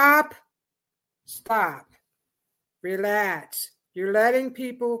stop, relax. You're letting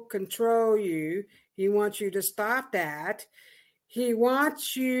people control you. He wants you to stop that. He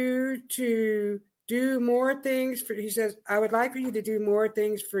wants you to do more things he says, I would like for you to do more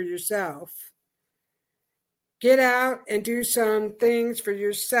things for yourself. Get out and do some things for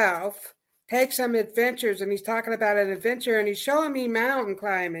yourself. Take some adventures. And he's talking about an adventure, and he's showing me mountain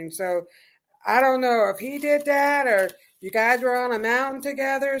climbing. So I don't know if he did that or you guys were on a mountain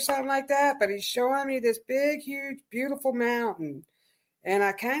together or something like that, but he's showing me this big, huge, beautiful mountain. And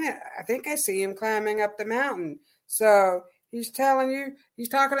I think I see him climbing up the mountain. So he's talking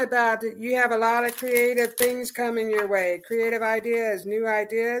about that you have a lot of creative things coming your way, creative ideas, new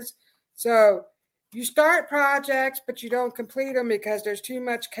ideas. So you start projects, but you don't complete them because there's too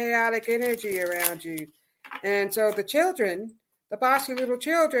much chaotic energy around you. And so the children, the bossy little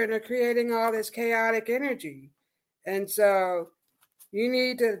children, are creating all this chaotic energy. And so you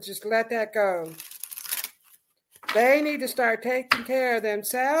need to just let that go. They need to start taking care of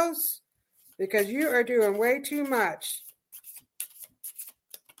themselves because you are doing way too much.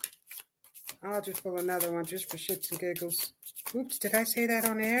 I'll just pull another one just for shits and giggles. Oops, did I say that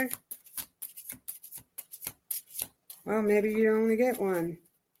on air? Well, maybe you only get one.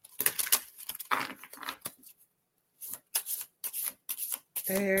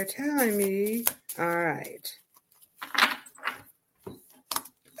 They're telling me. All right.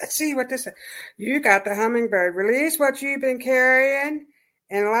 Let's see what this is. You got the hummingbird. Release what you've been carrying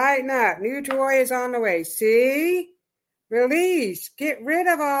and lighten up. New joy is on the way. See? Release. Get rid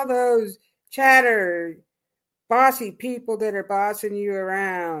of all those chatter, bossy people that are bossing you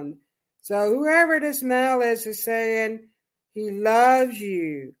around. So whoever this male is saying, he loves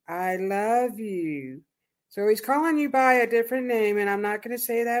you. I love you. So he's calling you by a different name, and I'm not going to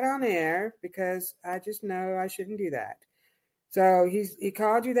say that on air because I just know I shouldn't do that. So he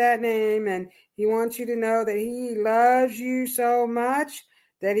called you that name, and he wants you to know that he loves you so much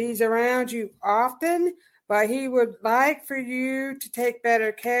that he's around you often, but he would like for you to take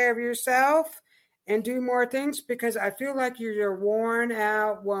better care of yourself and do more things because I feel like you're a worn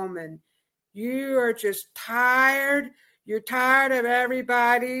out woman. You are just tired. You're tired of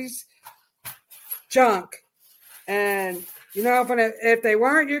everybody's junk. And, you know, if they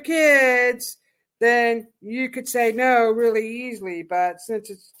weren't your kids, then you could say no really easily. But since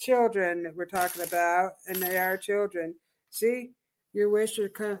it's children that we're talking about, and they are children, see, your wish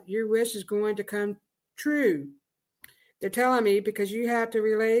is going to come true. They're telling me because you have to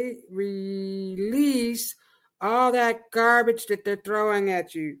release all that garbage that they're throwing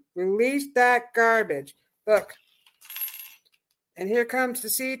at you. Release that garbage. Look. And here comes the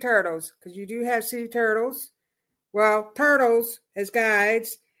sea turtles, because you do have sea turtles. Well, turtles as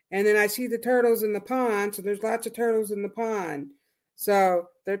guides, and then I see the turtles in the pond, so there's lots of turtles in the pond. So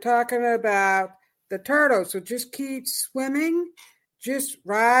they're talking about the turtles, so just keep swimming, just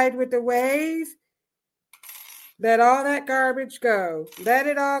ride with the wave, let all that garbage go. Let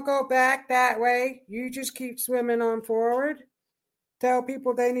it all go back that way. You just keep swimming on forward. Tell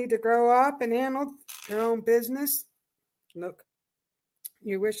people they need to grow up and handle their own business. Look.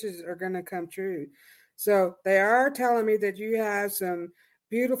 Your wishes are going to come true. So they are telling me that you have some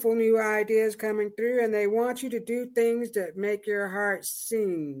beautiful new ideas coming through, and they want you to do things that make your heart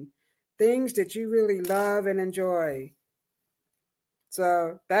sing, things that you really love and enjoy.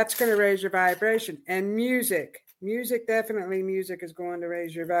 So that's going to raise your vibration. And music, definitely music is going to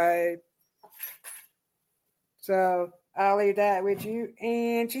raise your vibe. So I'll leave that with you,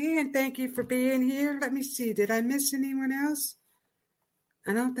 Angie, and thank you for being here. Let me see. Did I miss anyone else?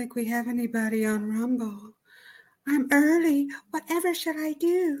 I don't think we have anybody on Rumble. I'm early. Whatever should I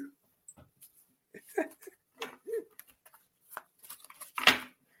do?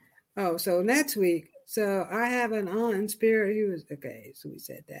 Oh, so next week. So I have an on Spirit. Okay, so we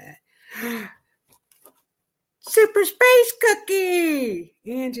said that. Super Space Cookie.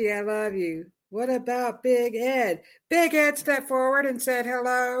 Angie, I love you. What about Big Ed? Big Ed stepped forward and said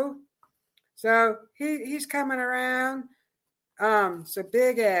hello. So he's coming around. So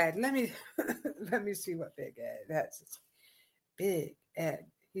Big Ed, let me see what Big Ed has. Big Ed.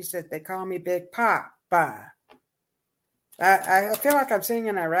 He said they call me Big Papa. I feel like I'm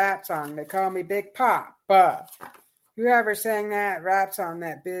singing a rap song. They call me Big Papa. Whoever sang that rap song,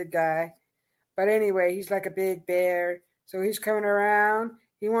 that big guy. But anyway, he's like a big bear. So he's coming around.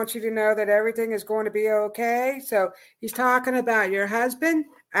 He wants you to know that everything is going to be okay. So he's talking about your husband.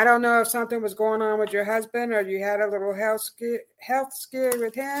 I don't know if something was going on with your husband or you had a little health scare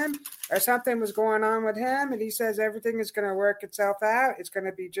with him or something was going on with him. And he says everything is going to work itself out. It's going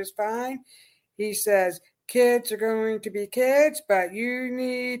to be just fine. He says kids are going to be kids, but you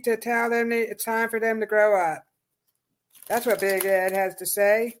need to tell them that it's time for them to grow up. That's what Big Ed has to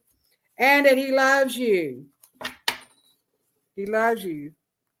say. And that he loves you. He loves you.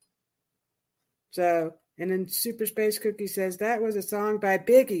 So, and then Super Space Cookie says that was a song by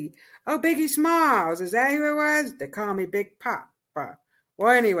Biggie. Oh, Biggie Smalls. Is that who it was? They call me Big Papa.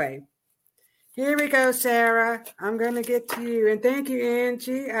 Well, anyway, here we go, Sarah. I'm going to get to you. And thank you,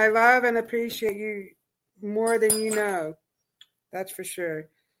 Angie. I love and appreciate you more than you know. That's for sure.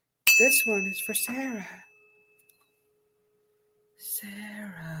 This one is for Sarah.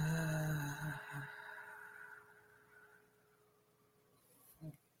 Sarah.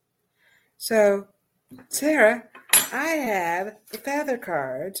 So, Sarah, I have the feather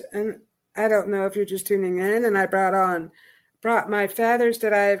cards, and I don't know if you're just tuning in, and I brought my feathers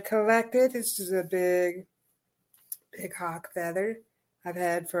that I have collected. This is a big hawk feather I've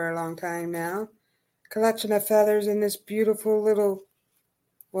had for a long time now. Collection of feathers in this beautiful little,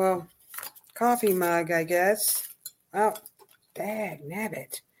 well, coffee mug, I guess. Oh, dag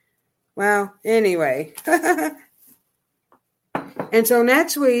nabbit. Well, anyway. And so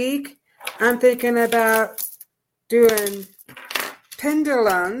next week, I'm thinking about doing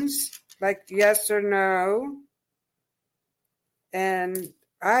pendulums, like yes or no. And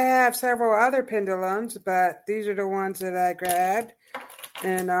I have several other pendulums, but these are the ones that I grabbed.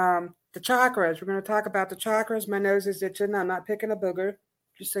 And the chakras. We're going to talk about the chakras. My nose is itching. I'm not picking a booger,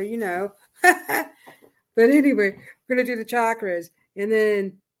 just so you know. But anyway, we're going to do the chakras. And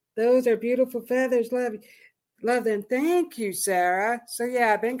then those are beautiful feathers. Love them. Thank you, Sarah. So,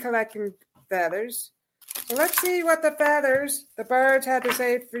 yeah, I've been collecting feathers. So let's see what the birds had to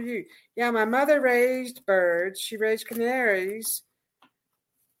say for you. Yeah, my mother raised birds. She raised canaries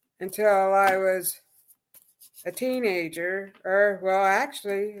until I was a teenager, or, well,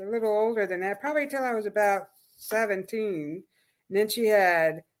 actually a little older than that, probably till I was about 17. And then she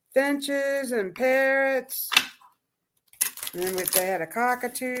had finches and parrots. And then they had a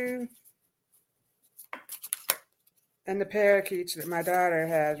cockatoo. And the parakeets that my daughter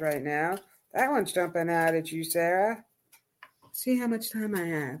has right now. That one's jumping out at you, Sarah. See how much time I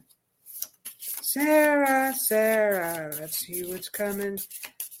have. Sarah, let's see what's coming.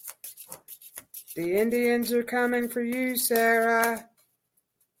 The Indians are coming for you, Sarah.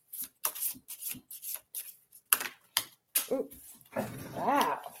 Ooh,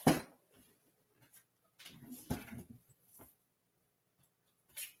 wow.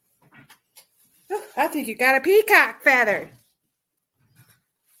 Oh, I think you got a peacock feather.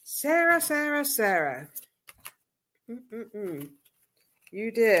 Sarah.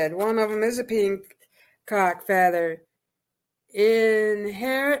 You did. One of them is a peacock feather.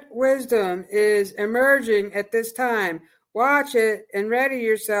 Inherent wisdom is emerging at this time. Watch it and ready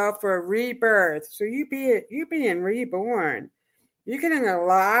yourself for a rebirth. So you being reborn. You're getting a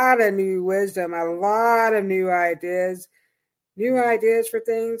lot of new wisdom, a lot of new ideas for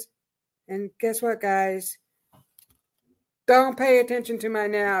things. And guess what, guys? Don't pay attention to my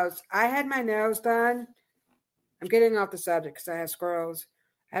nails. I had my nails done. I'm getting off the subject because I have squirrels.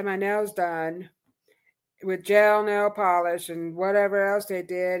 I had my nails done with gel nail polish and whatever else they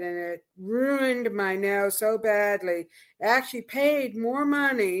did, and it ruined my nails so badly. I actually paid more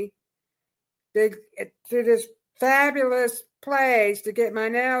money to this fabulous place to get my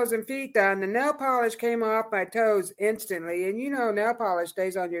nails and feet done. The nail polish came off my toes instantly, and you know nail polish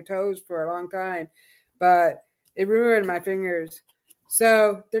stays on your toes for a long time, but it ruined my fingers.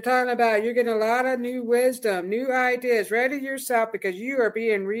 So they're talking about you're getting a lot of new wisdom, new ideas. Ready yourself because you are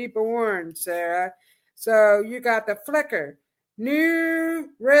being reborn, Sarah. So you got the flicker. New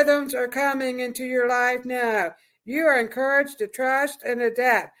rhythms are coming into your life now. You are encouraged to trust and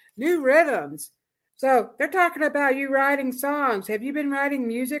adapt. New rhythms. So they're talking about you writing songs. Have you been writing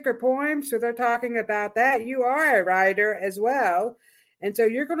music or poems? So they're talking about that. You are a writer as well. And so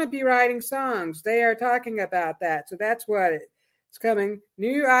you're going to be writing songs. They are talking about that. So that's what it's coming.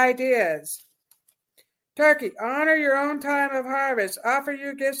 New ideas. Turkey, honor your own time of harvest. Offer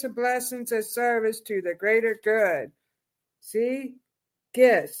your gifts and blessings as service to the greater good. See?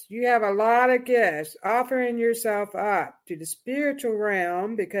 Gifts. You have a lot of gifts. Offering yourself up to the spiritual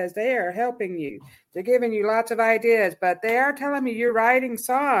realm because they are helping you. They're giving you lots of ideas, but they are telling me you're writing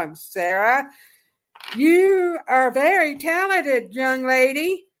songs, Sarah. You are very talented, young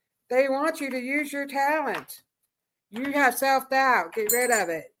lady. They want you to use your talent. You have self-doubt. Get rid of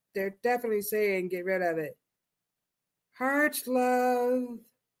it. They're definitely saying get rid of it. Hearts Love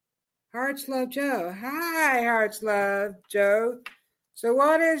Joe. Hi, Hearts Love Joe. So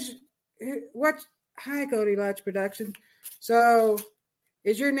hi, Goldilocks Production. So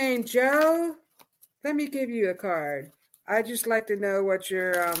is your name Joe? Let me give you a card. I just like to know what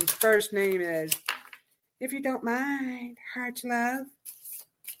your first name is. If you don't mind, Hearts Love.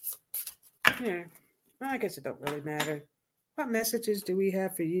 Yeah, well, I guess it don't really matter. What messages do we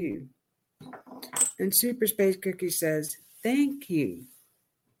have for you? And Super Space Cookie says, thank you.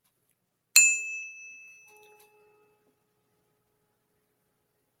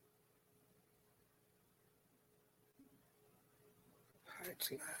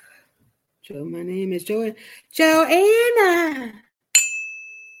 Hearts love. Joe, my name is Joanna.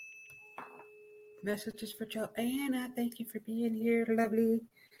 Messages for Joanna. Thank you for being here, lovely,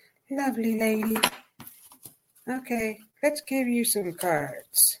 lovely lady. Okay, let's give you some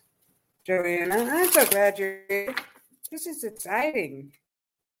cards. Joanna, I'm so glad you're here. This is exciting.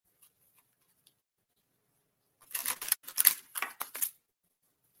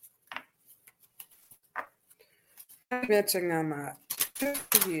 I'm mixing them up. Good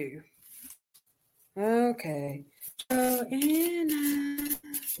for you. Okay. Joanna,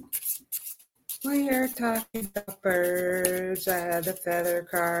 we are talking about birds. I have the feather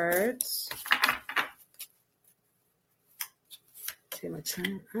cards. See what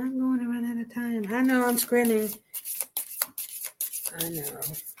time? I'm going to run out of time. I know I'm squinting. I know.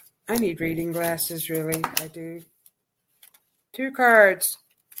 I need reading glasses, really. I do. 2 cards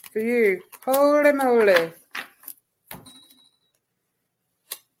for you. Holy moly.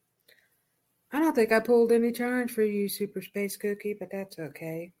 I don't think I pulled any charge for you, Super Space Cookie, but that's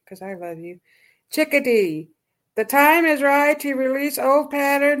okay, because I love you. Chickadee, the time is right to release old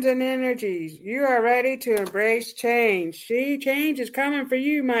patterns and energies. You are ready to embrace change. See, change is coming for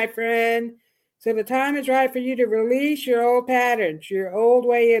you, my friend. So the time is right for you to release your old patterns, your old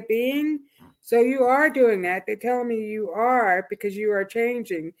way of being. So you are doing that. They tell me you are, because you are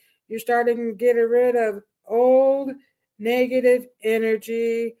changing. You're starting to get rid of old negative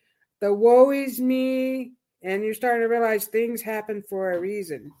energy, the woe is me, and you're starting to realize things happen for a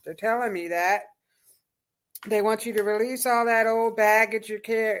reason. They're telling me that. They want you to release all that old baggage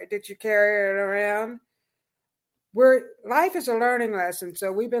that you carry around. Life is a learning lesson,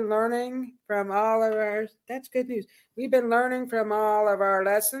 so we've been learning from all of our. That's good news. We've been learning from all of our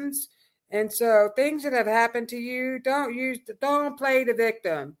lessons, and so things that have happened to you, don't play the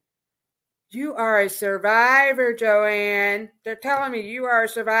victim. You are a survivor, Joanne. They're telling me you are a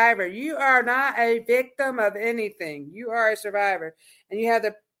survivor. You are not a victim of anything. You are a survivor. And you have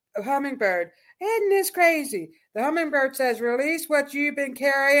the hummingbird. Isn't this crazy? The hummingbird says, release what you've been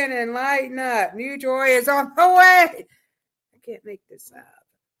carrying and lighten up. New joy is on the way. I can't make this up.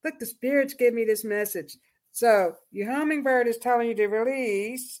 Look, the spirits give me this message. So your hummingbird is telling you to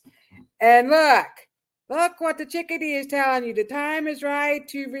release. And look what the chickadee is telling you. The time is right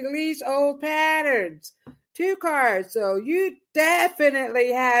to release old patterns. 2 cards. So you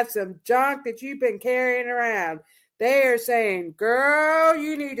definitely have some junk that you've been carrying around. They are saying, girl,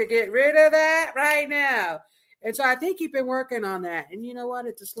 you need to get rid of that right now. And so I think you've been working on that. And you know what?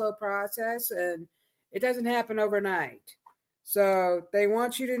 It's a slow process, and it doesn't happen overnight. So they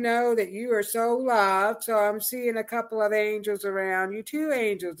want you to know that you are so loved. So I'm seeing a couple of angels around you, 2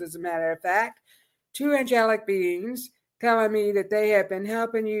 angels, as a matter of fact. 2 angelic beings telling me that they have been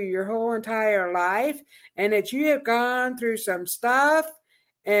helping you your whole entire life, and that you have gone through some stuff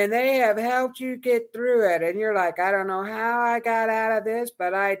and they have helped you get through it. And you're like, I don't know how I got out of this,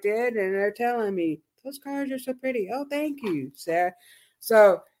 but I did. And they're telling me, those cards are so pretty. Oh, thank you, Sarah.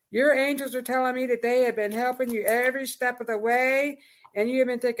 So your angels are telling me that they have been helping you every step of the way. And you have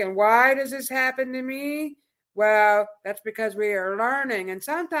been thinking, why does this happen to me? Well, that's because we are learning. And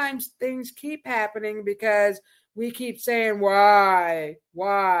sometimes things keep happening because we keep saying, why?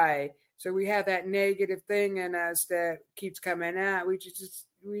 So we have that negative thing in us that keeps coming out.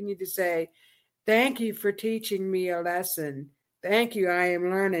 We need to say, thank you for teaching me a lesson. Thank you. I am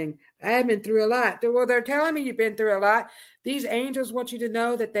learning. I have been through a lot. Well, they're telling me you've been through a lot. These angels want you to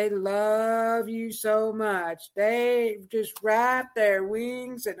know that they love you so much. They just wrap their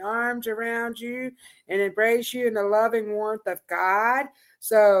wings and arms around you and embrace you in the loving warmth of God.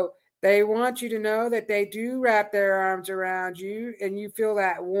 So they want you to know that they do wrap their arms around you and you feel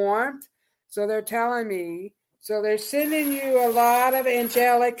that warmth. So they're telling me, so they're sending you a lot of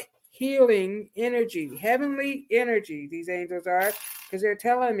angelic healing energy, heavenly energy, these angels are, because they're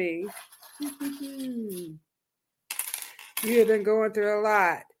telling me you have been going through a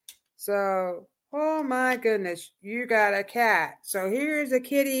lot. So, oh my goodness, you got a cat. So here's a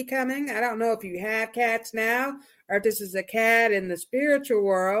kitty coming. I don't know if you have cats now or if this is a cat in the spiritual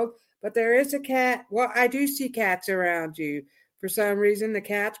world, but there is a cat. Well, I do see cats around you. For some reason, the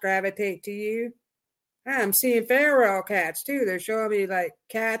cats gravitate to you. I'm seeing feral cats too. They're showing me like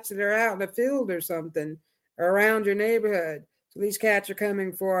cats that are out in the field or something or around your neighborhood. So these cats are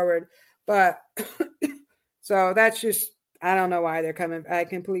coming forward. But so that's just, I don't know why they're coming. I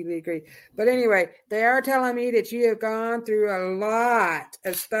completely agree. But anyway, they are telling me that you have gone through a lot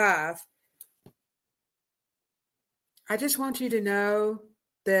of stuff I just want you to know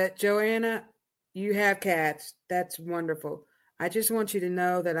that, Joanna, you have cats. That's wonderful. I just want you to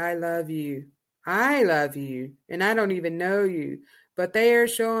know that I love you. I love you, and I don't even know you, but they are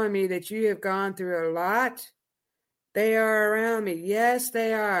showing me that you have gone through a lot. They are around me. Yes,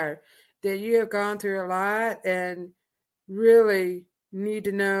 they are. That you have gone through a lot and really need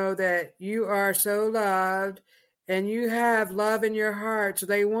to know that you are so loved and you have love in your heart. So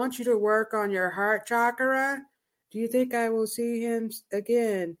they want you to work on your heart chakra. Do you think I will see him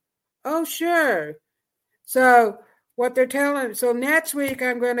again? Oh, sure. So what they're telling, so next week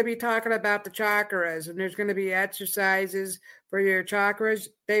I'm going to be talking about the chakras, and there's going to be exercises for your chakras.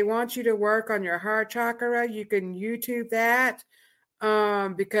 They want you to work on your heart chakra. You can YouTube that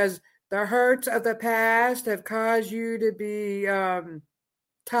because the hurts of the past have caused you to be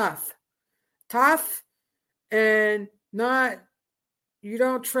tough, and you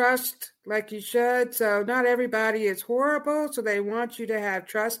don't trust like you should. So not everybody is horrible. So they want you to have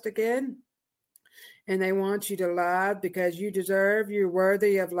trust again. And they want you to love because you deserve, you're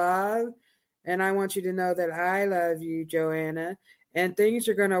worthy of love. And I want you to know that I love you, Joanna. And things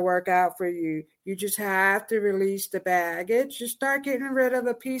are going to work out for you. You just have to release the baggage. Just start getting rid of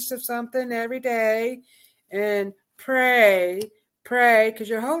a piece of something every day and pray, because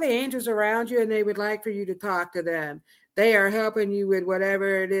your holy angels are around you and they would like for you to talk to them. They are helping you with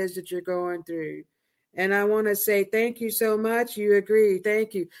whatever it is that you're going through. And I want to say thank you so much. You agree.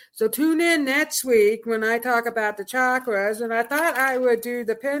 Thank you. So tune in next week when I talk about the chakras. And I thought I would do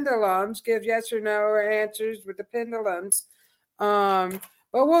the pendulums, give yes or no answers with the pendulums. But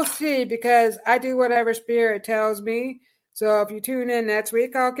we'll see because I do whatever spirit tells me. So if you tune in next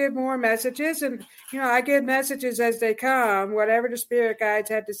week, I'll give more messages. And, I give messages as they come, whatever the spirit guides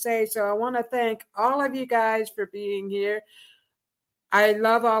had to say. So I want to thank all of you guys for being here. I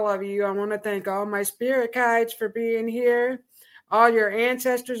love all of you. I want to thank all my spirit guides for being here. All your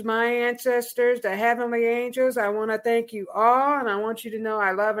ancestors, my ancestors, the heavenly angels. I want to thank you all. And I want you to know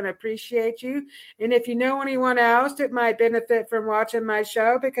I love and appreciate you. And if you know anyone else that might benefit from watching my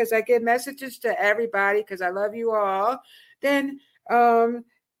show, because I give messages to everybody because I love you all, then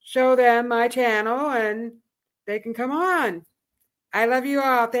show them my channel and they can come on. I love you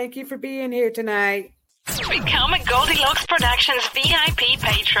all. Thank you for being here tonight. Become a Goldilocks Productions VIP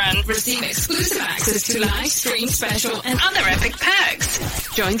patron. Receive exclusive access to live stream special and other epic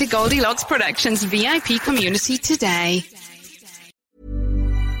perks. Join the Goldilocks Productions VIP community today.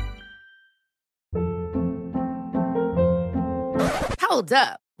 Hold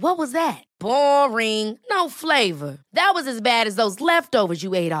up. What was that? Boring. No flavor. That was as bad as those leftovers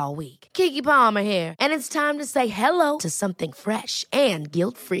you ate all week. Keke Palmer here. And it's time to say hello to something fresh and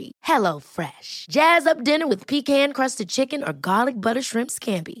guilt-free. Hello Fresh. Jazz up dinner with pecan-crusted chicken or garlic butter shrimp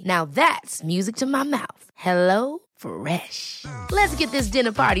scampi. Now that's music to my mouth. Hello Fresh. Let's get this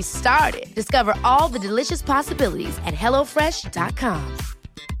dinner party started. Discover all the delicious possibilities at HelloFresh.com.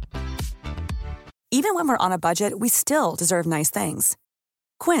 Even when we're on a budget, we still deserve nice things.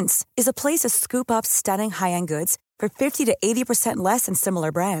 Quince is a place to scoop up stunning high-end goods for 50 to 80% less than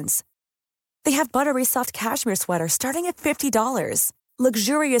similar brands. They have buttery soft cashmere sweaters starting at $50,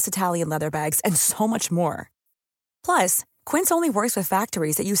 luxurious Italian leather bags, and so much more. Plus, Quince only works with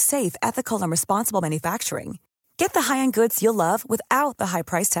factories that use safe, ethical, and responsible manufacturing. Get the high-end goods you'll love without the high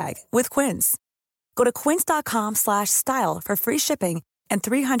price tag with Quince. Go to quince.com/style for free shipping and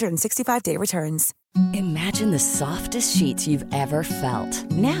 365-day returns. Imagine the softest sheets you've ever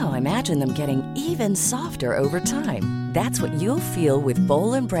felt. Now imagine them getting even softer over time. That's what you'll feel with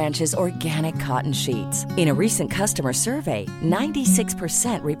Boll & Branch's organic cotton sheets. In a recent customer survey,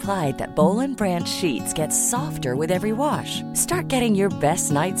 96% replied that Boll & Branch sheets get softer with every wash. Start getting your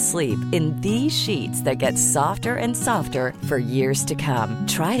best night's sleep in these sheets that get softer and softer for years to come.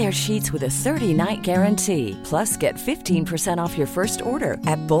 Try their sheets with a 30-night guarantee. Plus, get 15% off your first order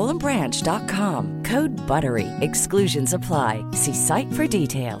at bollandbranch.com. Code BUTTERY. Exclusions apply. See site for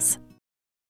details.